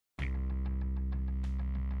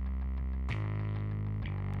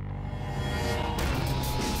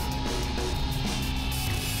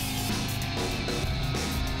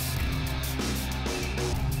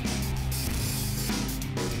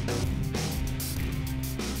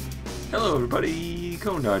Hello everybody,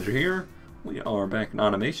 Cone Dodger here. We are back in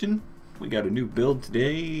automation. We got a new build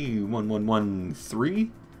today,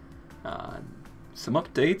 1113. Some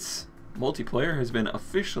updates. Multiplayer has been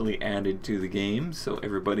officially added to the game, so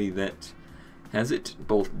everybody that has it,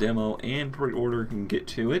 both demo and pre-order, can get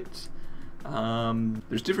to it.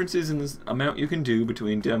 There's differences in the amount you can do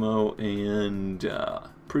between demo and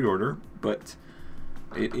pre-order, but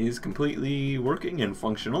it is completely working and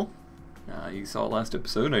functional. You saw last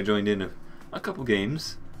episode, I joined in a couple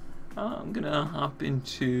games. I'm gonna hop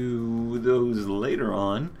into those later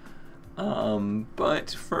on,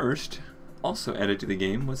 but first, also added to the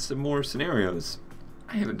game was some more scenarios.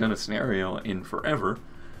 I haven't done a scenario in forever,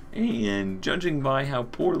 and judging by how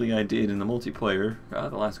poorly I did in the multiplayer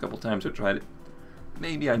the last couple times I tried it,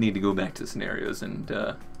 maybe I need to go back to scenarios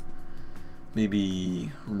and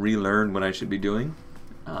maybe relearn what I should be doing.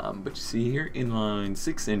 But you see here, Inline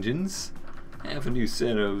 6 engines have a new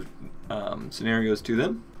set of scenarios to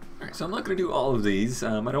them. Alright, so I'm not going to do all of these.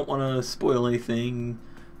 I don't want to spoil anything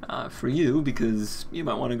for you, because you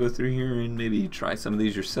might want to go through here and maybe try some of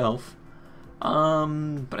these yourself.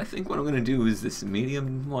 But I think what I'm going to do is this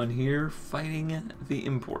medium one here, Fighting the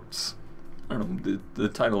Imports. I don't know, the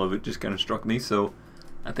title of it just kind of struck me, so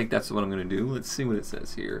I think that's what I'm going to do. Let's see what it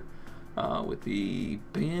says here. With the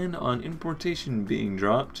ban on importation being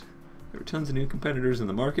dropped, there were tons of new competitors in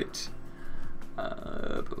the market.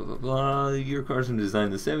 Blah, blah, blah. Your cars were designed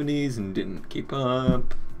in the 70s and didn't keep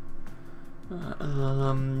up.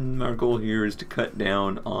 Our goal here is to cut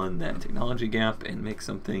down on that technology gap and make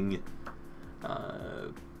something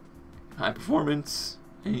high performance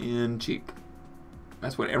and cheap.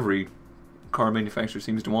 That's what every car manufacturer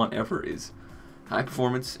seems to want ever, is high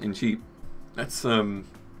performance and cheap. That's the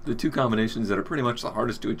two combinations that are pretty much the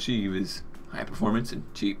hardest to achieve, is high performance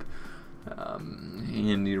and cheap.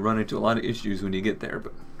 And you run into a lot of issues when you get there,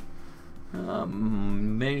 but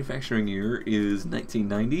manufacturing year is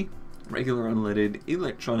 1990, regular unleaded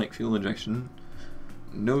electronic fuel injection,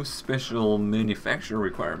 no special manufacturer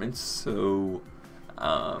requirements, so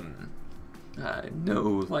no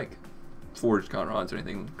like forged con rods or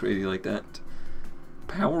anything crazy like that.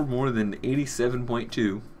 Power more than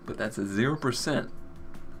 87.2, but that's a 0%.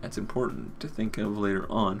 That's important to think of later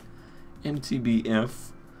on.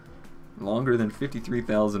 MTBF longer than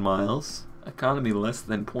 53,000 miles, economy less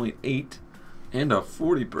than 0.8, and a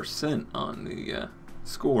 40% on the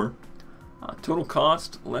score. Total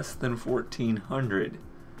cost less than 1,400.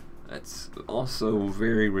 That's also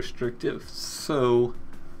very restrictive, so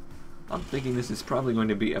I'm thinking this is probably going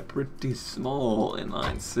to be a pretty small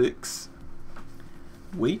inline 6.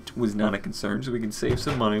 Weight was not a concern, so we can save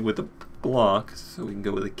some money with a block, so we can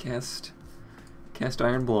go with a cast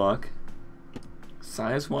iron block.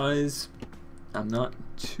 Size-wise, I'm not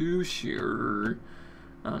too sure.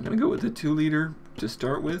 I'm gonna go with the 2-liter to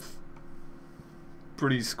start with.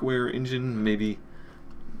 Pretty square engine, maybe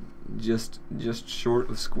just short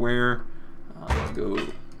of square. I'll go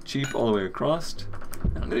cheap all the way across.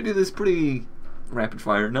 And I'm gonna do this pretty rapid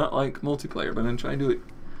fire, not like multiplayer, but I'm gonna try and do it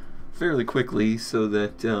fairly quickly so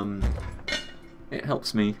that it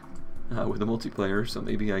helps me with the multiplayer. So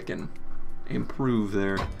maybe I can improve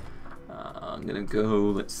there. I'm gonna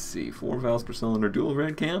go, let's see, 4 valves per cylinder dual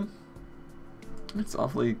red cam. It's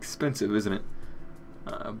awfully expensive, isn't it?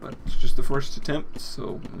 But it's just the first attempt,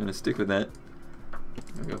 so I'm gonna stick with that.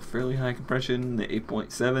 I'm gonna go fairly high compression, the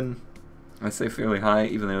 8.7. I say fairly high,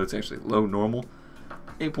 even though it's actually low normal.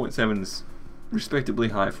 8.7 is respectably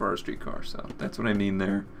high for our street car, so that's what I mean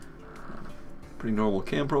there. Pretty normal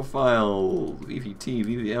cam profile, VVT,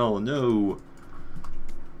 VVL, no.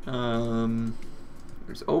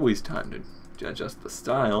 There's always time to adjust the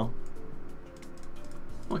style.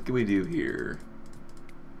 What can we do here?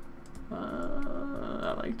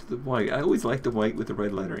 I liked the white. I always like the white with the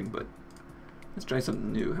red lettering, but let's try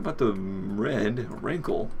something new. How about the red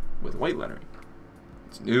wrinkle with white lettering?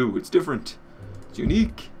 It's new, it's different, it's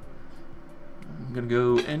unique. I'm gonna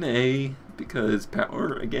go NA because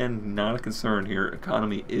power, again, not a concern here.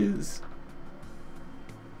 Economy is.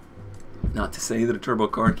 Not to say that a turbo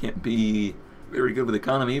car can't be very good with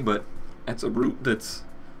economy, but that's a route that's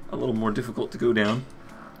a little more difficult to go down.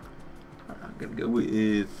 I'm gonna go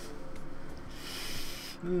with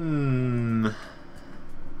I'm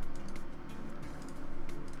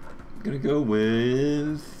gonna go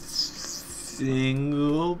with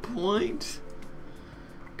single point,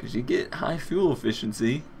 because you get high fuel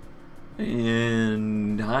efficiency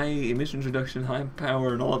and high emissions reduction, high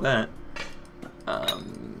power, and all of that.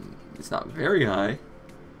 It's not very high.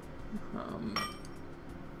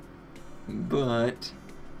 But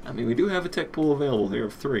I mean, we do have a tech pool available here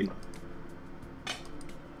of 3.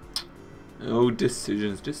 Oh,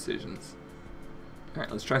 decisions.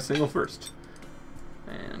 Alright, let's try single first.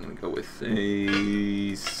 And I'm going to go with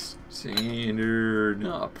a standard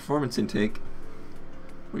performance intake.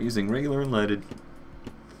 We're using regular unleaded.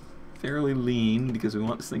 Fairly lean because we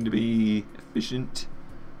want this thing to be efficient.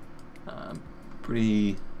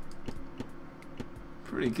 Pretty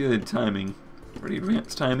good timing. Pretty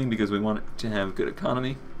advanced timing because we want it to have good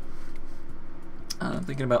economy. I'm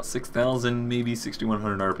thinking about 6,000, maybe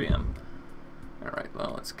 6,100 RPM. Alright,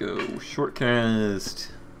 well, let's go shortcast.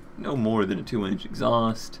 No more than a 2-inch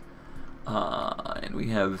exhaust. And we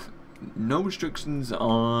have no restrictions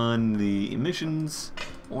on the emissions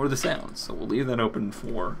or the sound, so we'll leave that open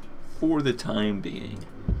for the time being.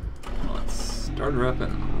 Let's start her up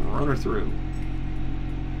and run her through.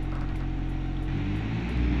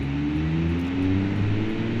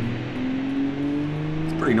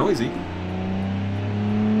 It's pretty noisy.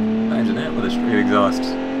 Imagine that with a straight exhaust.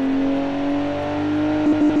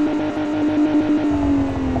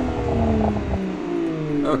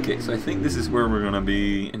 Okay, so I think this is where we're gonna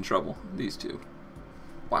be in trouble, these two.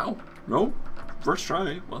 Wow, no, first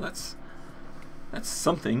try. Well, that's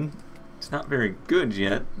something. It's not very good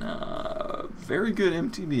yet. Very good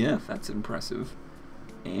MTBF, that's impressive.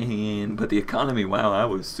 But the economy, wow, I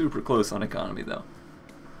was super close on economy though.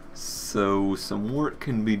 So some work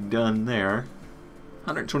can be done there.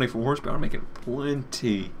 124 horsepower, making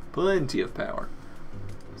plenty of power.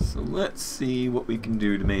 So let's see what we can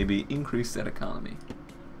do to maybe increase that economy.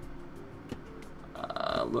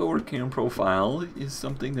 Lower cam profile is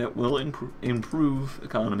something that will improve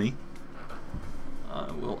economy.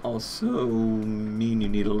 Will also mean you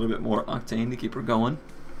need a little bit more octane to keep her going.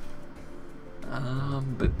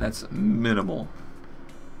 But that's minimal.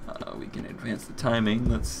 We can advance the timing.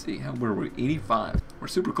 Let's see, how were we? 85. We're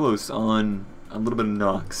super close on a little bit of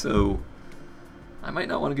knock, so I might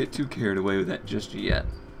not want to get too carried away with that just yet.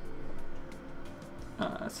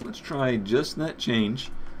 So let's try just that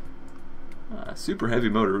change. Super heavy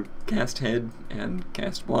motor, cast head and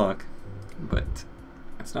cast block, but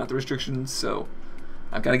that's not the restrictions, so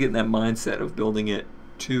I've got to get in that mindset of building it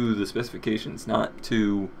to the specifications, not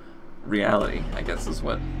to reality, I guess is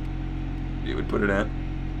what you would put it at.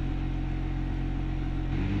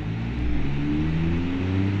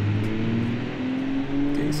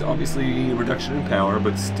 Okay, so obviously reduction in power,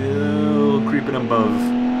 but still creeping above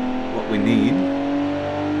what we need.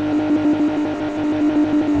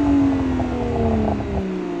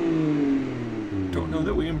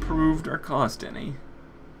 Improved our cost any.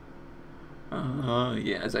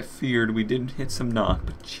 Yeah, as I feared, we did hit some knock,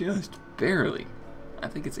 but just barely. I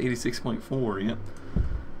think it's 86.4, yep.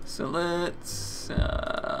 So let's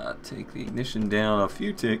take the ignition down a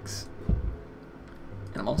few ticks.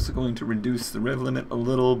 And I'm also going to reduce the rev limit a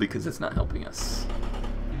little because it's not helping us.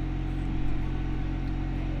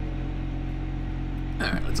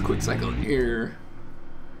 Alright, let's quick cycle here.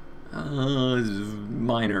 This is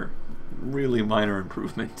minor. Really minor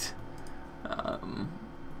improvement.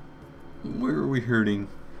 Where are we hurting?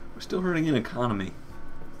 We're still hurting in economy.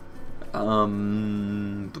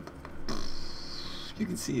 You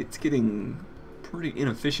can see it's getting pretty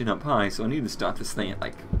inefficient up high, so I need to stop this thing at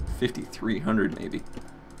like 5,300 maybe.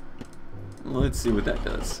 Let's see what that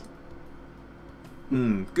does.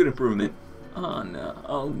 Good improvement on,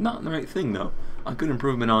 not in the right thing though. A good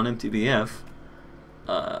improvement on MTBF.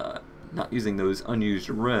 Not using those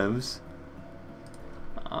unused revs.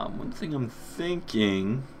 One thing I'm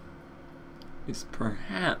thinking is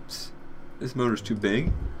perhaps this motor's too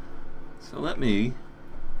big. So let me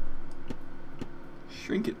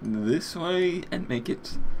shrink it this way and make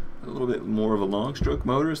it a little bit more of a long stroke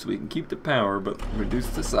motor so we can keep the power but reduce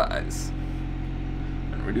the size.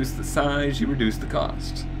 And reduce the size, you reduce the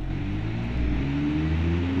cost.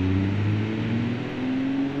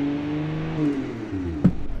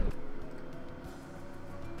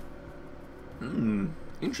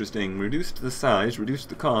 Interesting. Reduced the size, reduced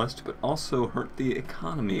the cost, but also hurt the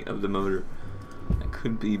economy of the motor. That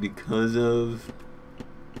could be because of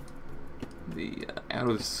the out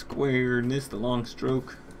of squareness, the long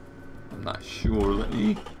stroke. I'm not sure. Let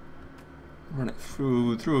me run it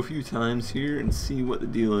through a few times here and see what the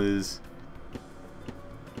deal is.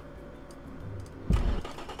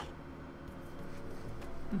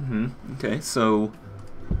 Okay, so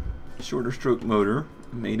shorter stroke motor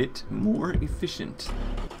made it more efficient.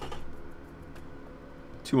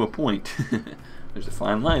 To a point. There's a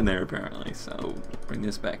fine line there apparently, so bring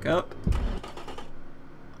this back up.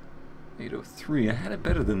 803, I had it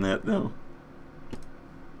better than that though.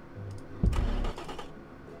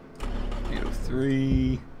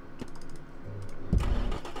 803.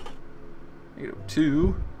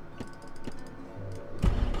 802.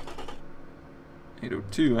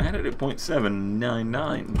 802. I had it at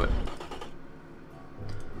 0.799, but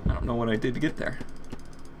I don't know what I did to get there.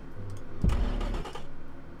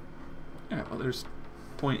 Alright, well there's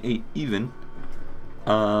 0.8 even.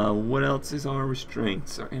 What else is our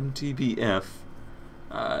restraints? Our MTBF.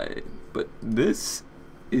 But this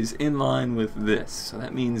is in line with this, so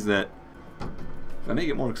that means that if I make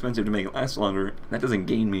it more expensive to make it last longer, that doesn't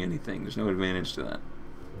gain me anything. There's no advantage to that.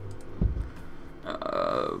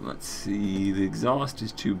 Let's see, the exhaust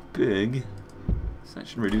is too big, so that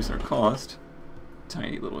should reduce our cost.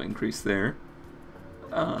 Tiny little increase there.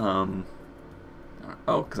 Oh,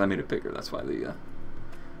 because I made it bigger, that's why the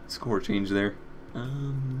score changed there.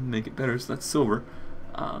 Make it better, so that's silver.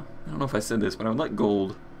 I don't know if I said this, but I would like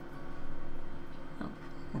gold. Oh,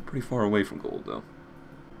 we're pretty far away from gold, though.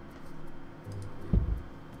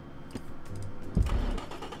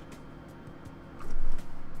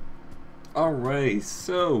 Alright,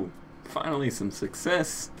 so finally some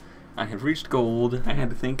success. I have reached gold. I had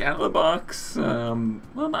to think out of the box. Well,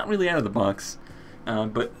 not really out of the box,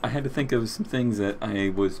 but I had to think of some things that I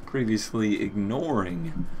was previously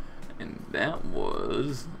ignoring, and that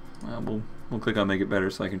was, well, we'll click on Make It Better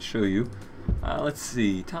so I can show you. Let's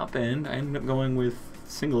see, top end, I ended up going with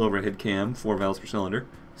single overhead cam, 4 valves per cylinder.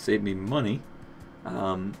 Saved me money.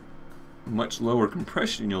 Much lower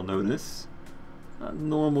compression, you'll notice.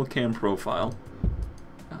 Normal cam profile.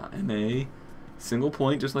 MA, single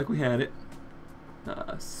point just like we had it.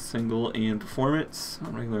 Single and performance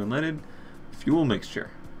on regular unleaded. Fuel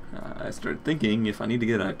mixture. I started thinking if I need to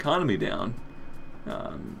get economy down,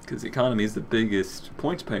 because economy is the biggest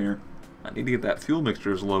points payer, I need to get that fuel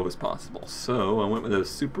mixture as low as possible. So I went with a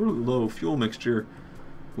super low fuel mixture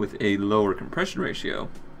with a lower compression ratio,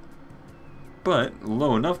 but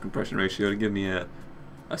low enough compression ratio to give me a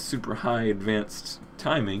super high advanced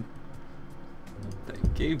timing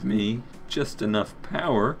that gave me just enough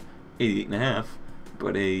power, 88.5,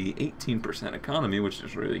 but a 18% economy, which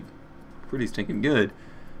is really pretty stinking good,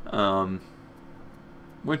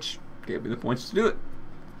 which gave me the points to do it.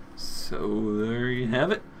 So there you have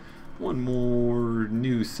it. One more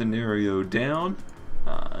new scenario down.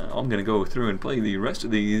 I'm going to go through and play the rest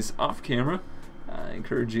of these off camera. I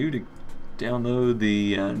encourage you to download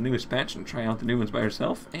the newest patch and try out the new ones by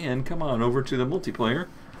yourself, and come on over to the multiplayer.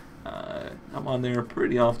 I'm on there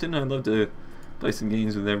pretty often. I'd love to play some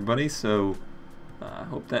games with everybody, so I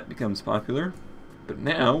hope that becomes popular. But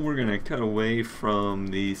now we're going to cut away from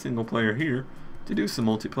the single player here to do some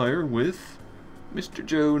multiplayer with Mr.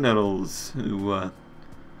 Joe Nettles, who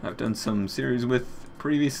I've done some series with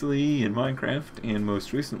previously in Minecraft and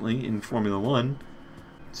most recently in Formula 1.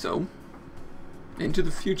 So, into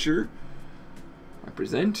the future, I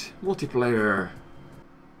present multiplayer.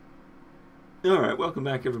 Alright, welcome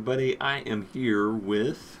back everybody. I am here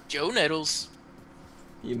with Joe Nettles.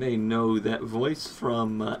 You may know that voice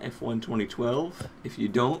from F1 2012. If you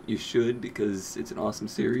don't, you should, because it's an awesome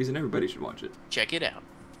series and everybody should watch it. Check it out.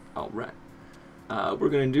 Alright. We're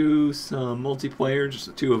going to do some multiplayer, just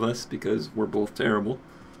the two of us, because we're both terrible.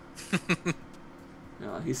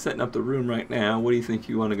 He's setting up the room right now. What do you think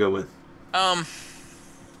you want to go with? I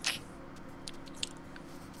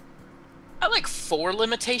like 4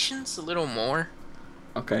 limitations, a little more.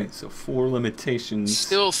 Okay, so 4 limitations.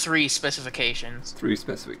 Still 3 specifications. 3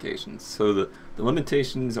 specifications. So the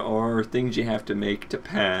limitations are things you have to make to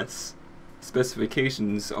pass.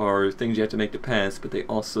 Specifications are things you have to make to pass, but they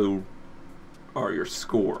also are your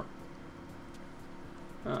score.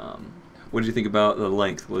 What did you think about the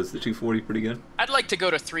length? Was the 240 pretty good? I'd like to go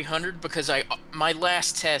to 300 because my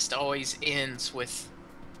last test always ends with...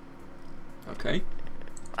 Okay.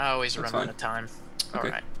 I always That's run fine. out of time. Okay.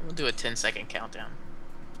 Alright, we'll do a 10-second countdown.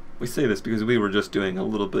 We say this because we were just doing a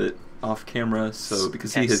little bit off camera, so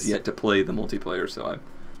because he has yet to play the multiplayer, so I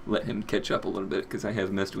let him catch up a little bit because I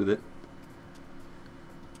have messed with it.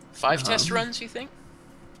 5 test runs, you think?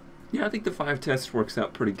 Yeah, I think the 5 tests works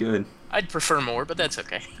out pretty good. I'd prefer more, but that's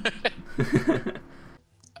okay.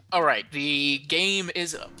 Alright, the game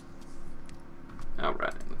is up.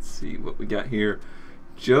 Alright, let's see what we got here.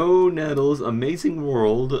 Joe Nettles' Amazing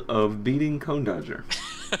World of Beating Cone Dodger.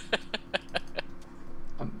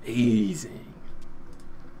 Amazing.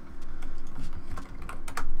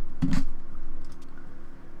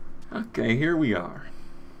 Okay, here we are.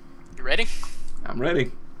 You ready? I'm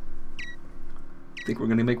ready. Think we're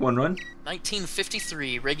gonna make one run?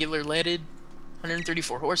 1953, regular leaded,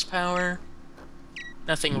 134 horsepower.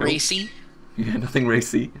 Nothing racy. Yeah, nothing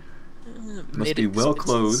racy. Must be well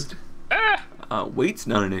clothed. Weight's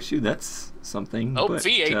not an issue. That's something. Oh, but,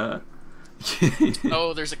 V8.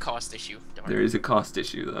 Oh, there's a cost issue. Darn. There is a cost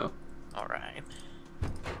issue, though. All right.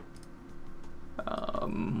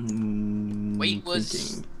 Weight was...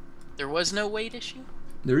 Thinking. There was no weight issue?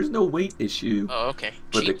 There is no weight issue. Oh, okay.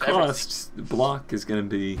 But Cheap the cost, the block is going to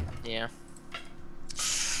be yeah,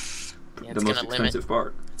 the most expensive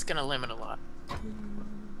part. It's going to limit a lot.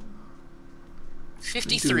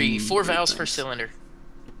 53, 4 valves per cylinder.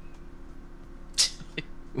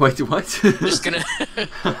 Wait, what? Just gonna...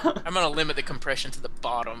 I'm going to limit the compression to the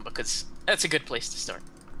bottom because that's a good place to start.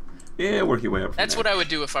 Yeah, work your way up. That's what I would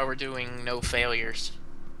do if I were doing no failures.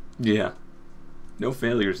 Yeah. No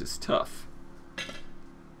failures is tough.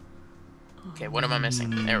 Okay, what am I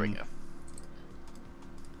missing? There we go.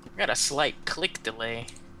 Got a slight click delay.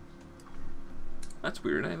 That's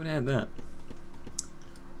weird. I haven't had that.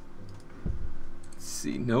 Let's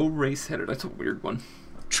see. No race header. That's a weird one.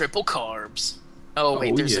 Triple carbs. Oh,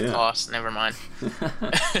 wait, there's a cost. Never mind.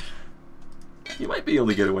 You might be able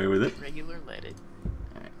to get away with it. Regular leaded.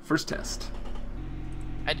 Alright, first test.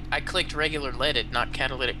 I clicked regular leaded, not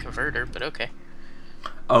catalytic converter, but okay.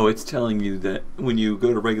 Oh, it's telling you that when you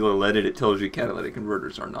go to regular leaded, it tells you catalytic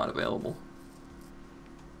converters are not available.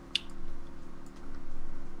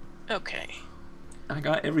 Okay. I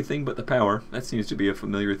got everything but the power. That seems to be a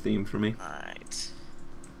familiar theme for me. Alright.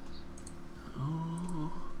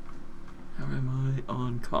 Oh, how am I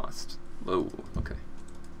on cost? Low. Okay.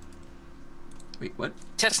 Wait, what?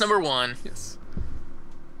 Test number 1. Yes.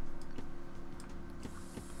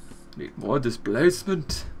 Need more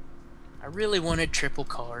displacement. I really wanted triple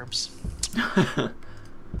carbs.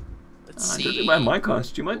 Let's see. Judging by my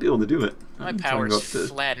cost, you might be able to do it. My power's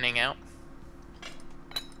flattening out.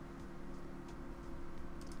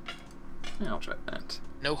 Yeah, I'll try that.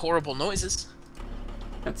 No horrible noises.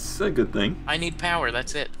 That's a good thing. I need power,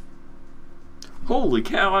 that's it. Holy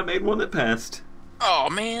cow, I made one that passed. Oh,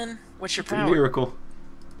 man. What's your It's a power? miracle.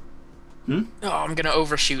 Hmm? Oh, I'm gonna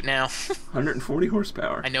overshoot now. 140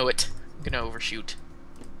 horsepower. I know it. I'm gonna overshoot.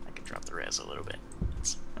 I can drop the res a little bit.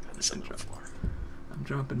 I've got this up before. I'm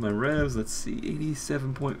dropping my revs. Let's see,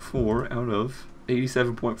 87.4 out of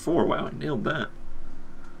 87.4. Wow, I nailed that.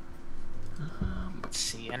 Let's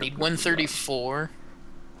see, I need 134.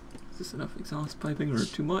 Is this enough exhaust piping or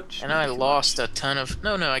too much? And I lost a ton of...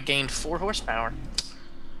 No, I gained 4 horsepower.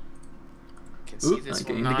 Can see this I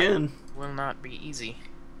gained again. Will not be easy.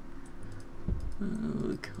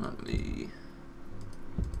 Economy.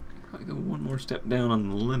 Probably go one more step down on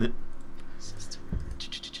the limit.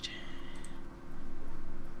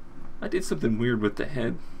 I did something weird with the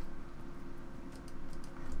head.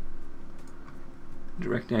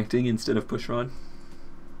 Direct acting instead of push rod.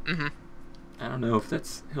 Mm-hmm. I don't know if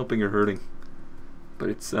that's helping or hurting, but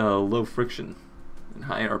it's low friction and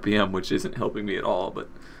high RPM, which isn't helping me at all, but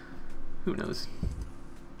who knows.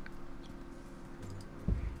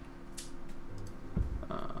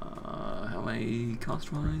 How am I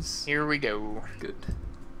cost-wise? Here we go. Good.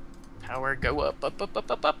 Power go up,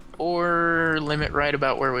 up, or limit right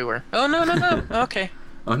about where we were. Oh, no. Okay.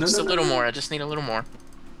 Oh, no, Just no, a little no. more. I just need a little more.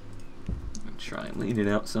 Try and lean it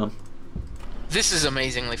out some. This is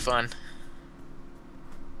amazingly fun.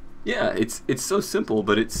 Yeah, it's so simple,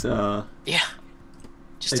 but it's Yeah.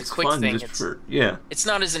 Just it's a quick fun thing. just for yeah. It's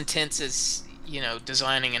not as intense as,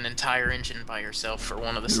 designing an entire engine by yourself for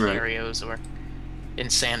one of the scenarios or in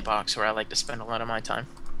Sandbox where I like to spend a lot of my time.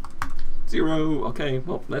 0. Okay,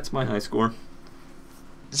 well that's my high score.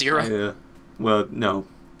 0? Well, no.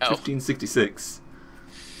 Oh. 1566.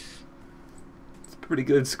 It's a pretty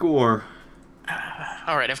good score.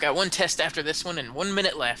 Alright, I've got one test after this one and 1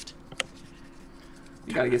 minute left.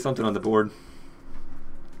 You gotta get something on the board.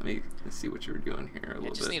 Let's see what you're doing here a little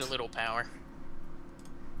bit. I just need a little power.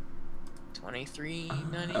 23,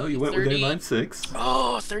 90, oh, you went 30. with inline 6.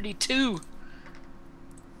 Oh, 32.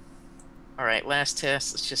 Alright, last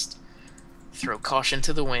test. Let's just throw caution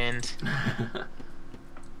to the wind.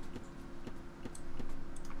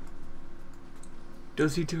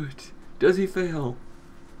 Does he do it? Does he fail?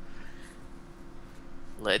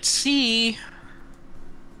 Let's see.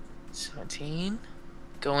 17.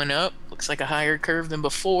 Going up. Looks like a higher curve than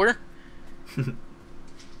before.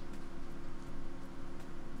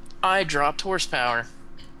 I dropped horsepower.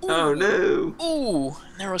 Oh no! Ooh,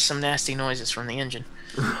 there was some nasty noises from the engine.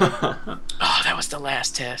 Oh, that was the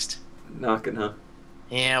last test. Knocking, huh?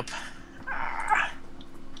 Yep.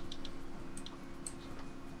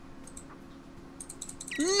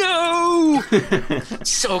 No!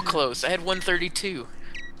 So close. I had 132.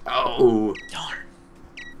 Oh! Darn.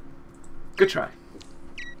 Good try.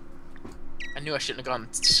 I knew I shouldn't have gone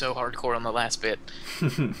so hardcore on the last bit.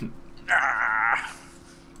 Ah.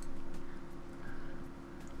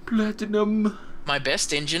 Platinum. My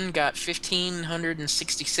best engine got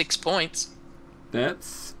 1,566 points.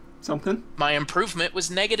 That's something. My improvement was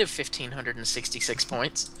negative 1,566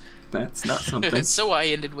 points. That's not something. So I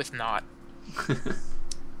ended with not.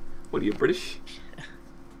 What are you, British?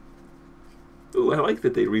 Ooh, I like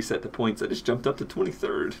that they reset the points. I just jumped up to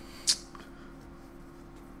 23rd.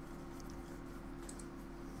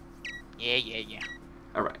 Yeah.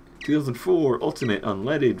 Alright. 2004 Ultimate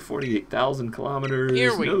Unleaded 48,000 kilometers.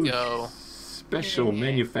 Here we no go. Special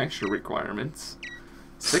manufacturer requirements.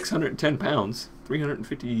 610 pounds.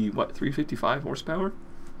 355 horsepower?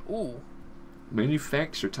 Ooh.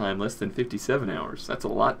 Manufacture time less than 57 hours. That's a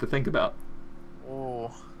lot to think about.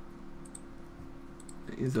 Ooh.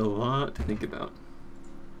 That is a lot to think about.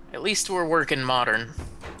 At least we're working modern.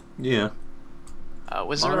 Yeah.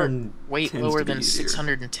 Was Modern our weight tends lower to be than easier.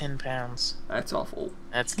 610 pounds? That's awful.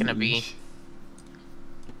 That's gonna be Huge.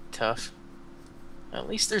 tough. At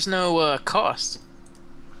least there's no cost.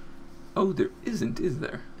 Oh, there isn't, is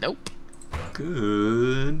there? Nope.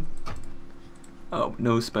 Good. Oh,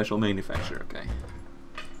 no special manufacturer. Okay.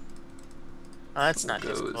 Oh, that's not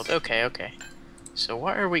difficult. Okay. So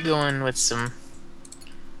why are we going with some...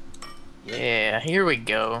 Yeah, here we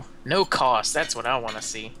go. No cost. That's what I want to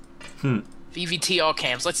see. VVT all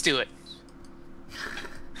cams. Let's do it.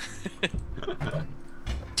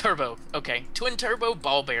 Turbo. Okay. Twin turbo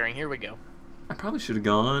ball bearing. Here we go. I probably should have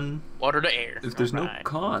gone... Water to air. If there's no Alright.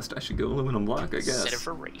 cost, I should go aluminum block, I guess. Set it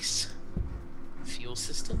for race. Fuel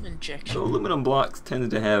system injection. So aluminum blocks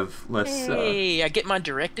tend to have less Hey, I get my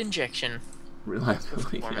direct injection.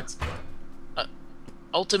 reliability. Yeah. Performance.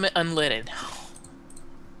 Ultimate unleaded.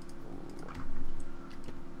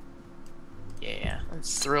 Yeah,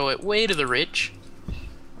 let's throw it way to the rich. I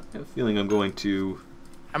have a feeling I'm going to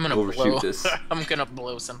I'm gonna overshoot blow. this. I'm gonna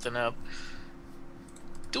blow something up.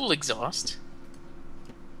 Dual exhaust.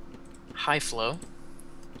 High flow.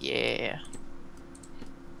 Yeah.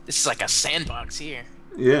 This is like a sandbox here.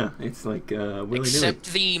 Yeah, it's like willy-nilly.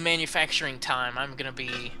 Except the manufacturing time, I'm gonna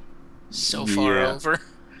be so far Yeah. over.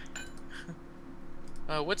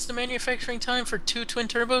 What's the manufacturing time for 2 twin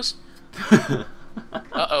turbos?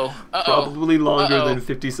 Uh-oh. Probably longer Uh-oh. than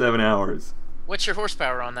 57 hours. What's your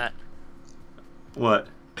horsepower on that? What?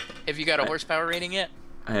 Have you got a horsepower rating yet?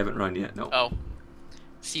 I haven't run yet, no. Oh.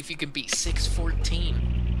 See if you can beat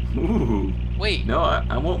 614. Ooh. Wait. No,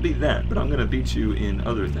 I won't beat that, but I'm going to beat you in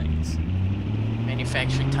other things.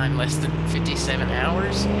 Manufacturing time less than 57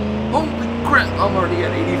 hours? Holy crap, I'm already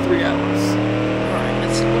at 83 hours. Alright,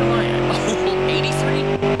 let's see, what am I at? Oh, 83?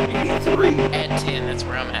 83? Add 10, that's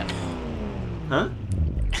where I'm at. Huh?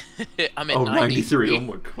 I'm at Oh, 93. 93. Oh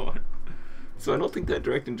my god. So I don't think that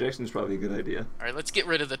direct injection is probably a good idea. Alright, let's get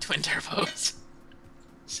rid of the twin turbos.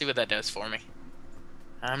 See what that does for me.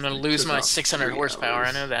 I'm gonna lose my Took off 600 3 horsepower, I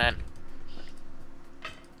hours. know that.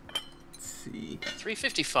 Let's see.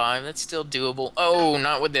 355, that's still doable. Oh,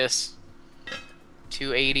 not with this.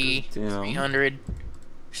 280, Goes down. 300,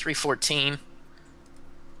 314.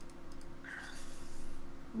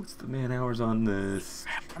 What's the man hours on this?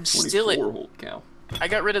 I'm still at... 24, holy cow. I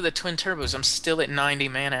got rid of the twin turbos. I'm still at 90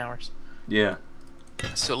 man hours. Yeah.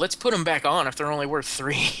 So let's put them back on if they're only worth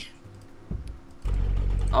 3.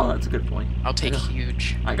 Oh, that's a good point. I'll take Yeah.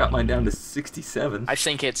 huge. I got mine down to 67. I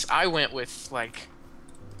think it's... I went with, like...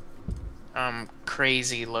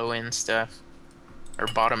 crazy low-end stuff. Or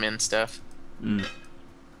bottom-end stuff. Mm.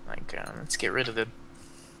 Like, let's get rid of the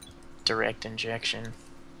direct injection.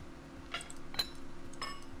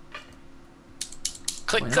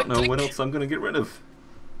 Click, Well, I click, don't know click. what else I'm going to get rid of.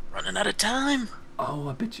 Running out of time. Oh,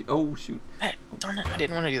 I bet you... Oh, shoot. Hey, darn it, I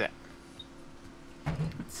didn't want to do that.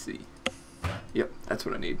 Let's see. Yep, that's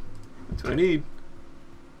what I need. That's what I need.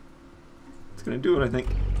 It's going to do it, I think.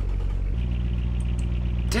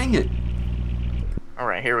 Dang it!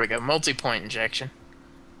 Alright, here we go. Multi-point injection.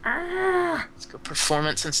 Let's go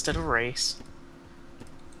performance instead of race.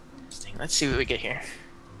 Interesting. Let's see what we get here.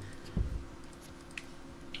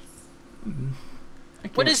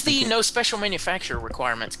 What is the no special manufacturer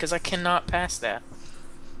requirements? Because I cannot pass that.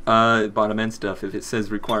 Bottom end stuff. If it says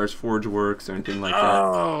requires Forge Works or anything like that.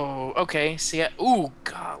 Oh, okay. See, ooh,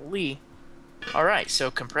 golly. All right, so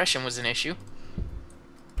compression was an issue.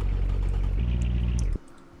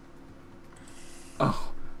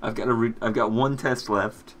 Oh, I've got one test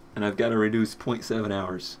left, and I've got to reduce 0.7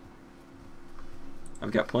 hours.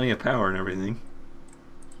 I've got plenty of power and everything.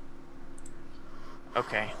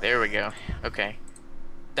 Okay, there we go. Okay,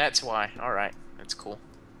 that's why. All right, that's cool.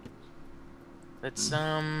 Let's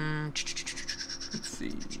Let's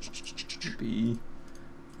see. B.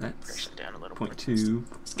 That's press it down a little bit. 0.2.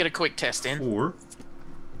 Let's get a quick test in. 4.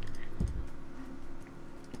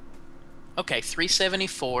 Okay,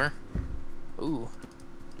 374. Ooh.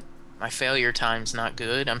 My failure time's not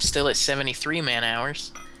good. I'm still at 73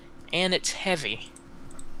 man-hours. And it's heavy.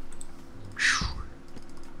 Whew.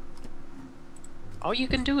 All you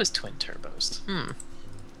can do is twin turbos.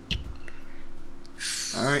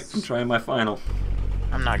 Alright, I'm trying my final.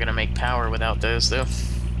 I'm not gonna make power without those, though.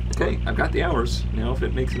 Okay, I've got the hours. Now if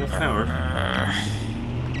it makes enough power.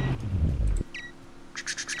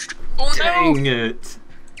 Oh, Dang no! it!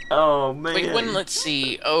 Oh, man. Wait, when, let's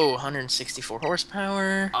see. Oh, 164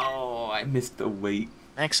 horsepower. Oh, I missed the weight.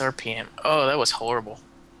 Max RPM. Oh, that was horrible.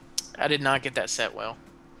 I did not get that set well.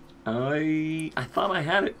 I thought I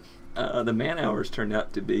had it. The man hours turned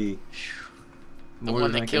out to be The more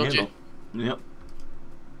one than that I killed can you. handle. Yep.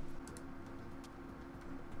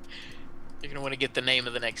 You're gonna want to get the name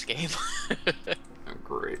of the next game. Oh,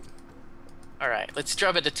 great. Alright, let's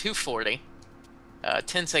drop it to 240.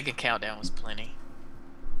 10-second countdown was plenty.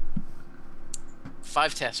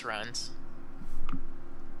 5 test runs.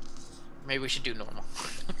 Maybe we should do normal.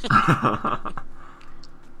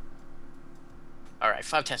 Alright,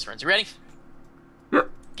 5 test runs. You ready? Yep.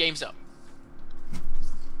 Game's up.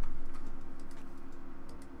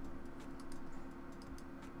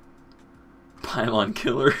 Pylon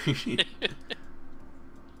killer.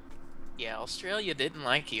 Yeah, Australia didn't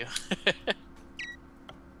like you.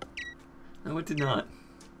 No, it did not.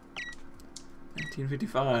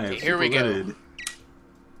 1955. Okay, here we go. Super-loaded.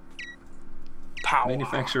 Power.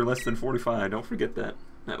 Manufacturer less than 45. Don't forget that.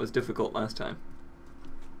 That was difficult last time.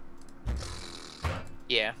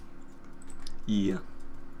 Yeah. Yeah.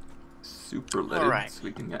 Super leaded, Alright. so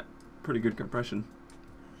we can get pretty good compression.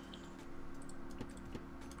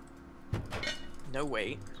 No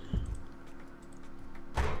wait.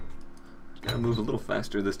 Gotta move a little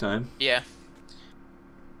faster this time. Yeah.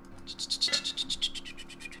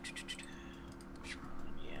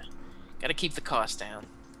 Yeah. Gotta keep the cost down.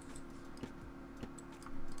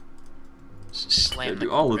 Slam Gotta the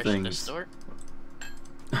do all the compression to things. start.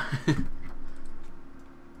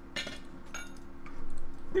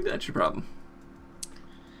 Maybe that's your problem.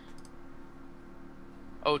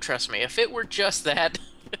 Oh, trust me, if it were just that,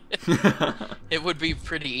 it would be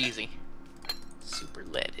pretty easy. Super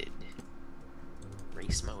leaded.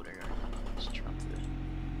 Race motor. Let's drop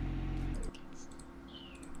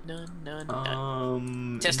the...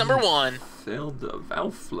 None. Test number 1. Failed the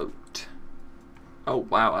valve float. Oh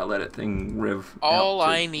wow, I let it thing rev. All out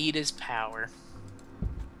I need is power.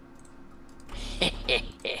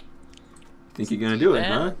 Think you're gonna do it,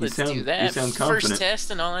 huh? Let's do that. You sound confident. First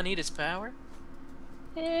test and all I need is power?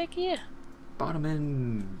 Heck yeah. Bottom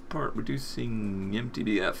end part reducing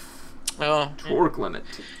MTBF. Oh, Torque limit.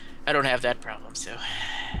 I don't have that problem, so...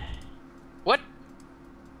 What?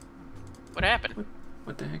 What happened?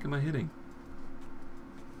 What the heck am I hitting?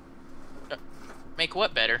 Make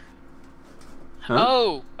what better? Huh?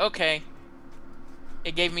 Oh, okay.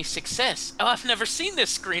 It gave me success. Oh, I've never seen this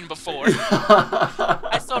screen before.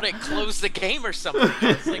 I thought it closed the game or something.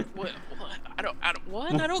 I was like, what? I don't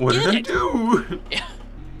what get did I it. do? Yeah.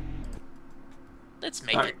 Let's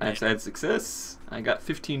make Alright, it I've better. had success. I got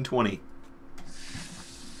 1520.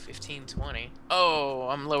 1520. Oh,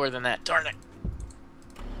 I'm lower than that. Darn it.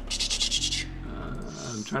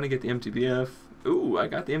 I'm trying to get the MTBF. Ooh, I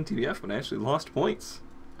got the MTBF, but I actually lost points.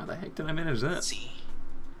 How the heck did I manage that? Let's see.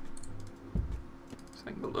 So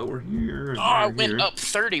I can go lower here. And Oh, I lower went here. up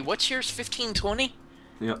 30. What's yours? 1520?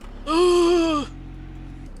 Yep. Ooh.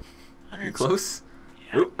 You close?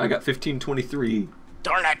 Yeah. Oop, I got 1523.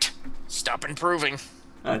 Darn it. Stop improving.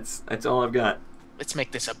 That's all I've got. Let's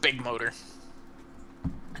make this a big motor.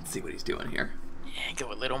 Let's see what he's doing here. Yeah,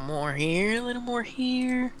 go a little more here, a little more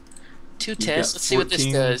here. 2 got tests. Let's see what this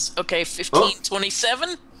 14. does. Okay,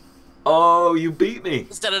 1527. Oh, you beat me.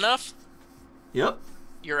 Is that enough? Yep,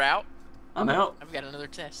 You're out. I'm out. I've got another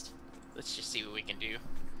test. Let's just see what we can do.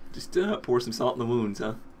 Just pour some salt in the wounds,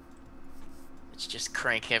 huh? Let's just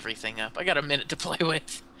crank everything up. I got a minute to play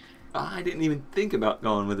with. I didn't even think about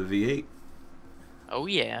going with a V8. Oh,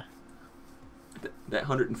 yeah. That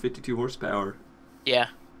 152 horsepower. Yeah.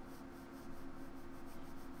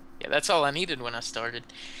 Yeah, that's all I needed when I started.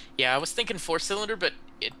 Yeah, I was thinking 4-cylinder, but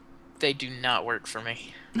they do not work for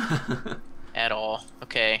me. At all.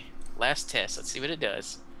 Okay, last test. Let's see what it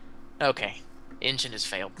does. Okay, engine has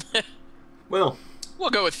failed. Well, We'll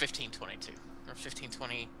go with 1522. Or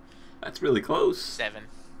 1527. that's really close.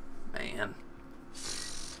 Man.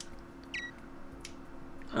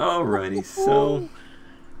 Alrighty, so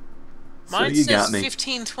Mine you says got me.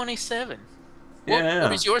 1527. Yeah. What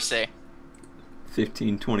does yours say?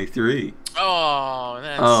 1523. Oh,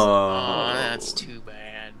 that's too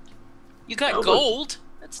bad. You got Oh, but- gold.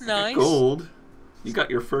 That's nice. Gold. You got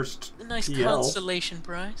your first A nice PL. consolation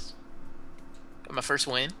prize. Got my first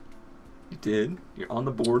win. You did. You're on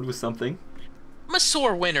the board with something. I'm a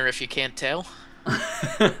sore winner, if you can't tell. Is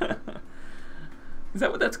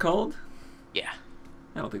that what that's called? Yeah.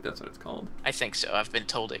 I don't think that's what it's called. I think so. I've been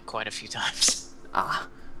told it quite a few times. Ah.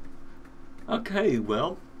 Okay,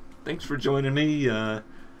 well, thanks for joining me. The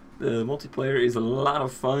multiplayer is a lot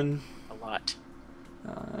of fun. A lot.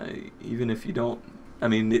 Even if you don't... I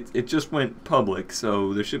mean, it just went public,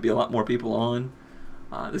 so there should be a lot more people on.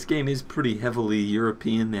 This game is pretty heavily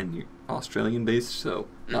European and Australian-based, so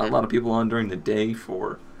not a lot of people on during the day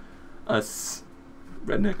for us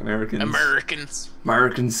redneck Americans.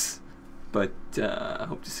 Americans. But I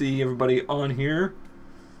hope to see everybody on here.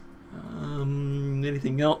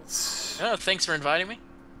 Anything else? Oh, thanks for inviting me.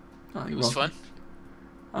 It was fun.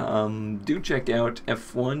 Do check out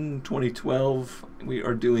F1 2012. We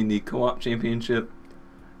are doing the co-op championship.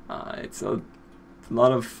 It's a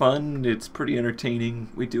lot of fun. It's pretty entertaining.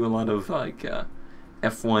 We do a lot of like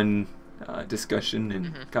F1 discussion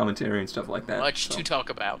and commentary and stuff like that. Much to talk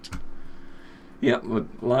about. Yeah, a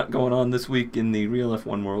lot going on this week in the real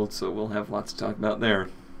F1 world, so we'll have lots to talk about there.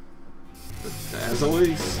 But as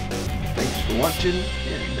always, thanks for watching,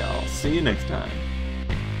 and I'll see you next time.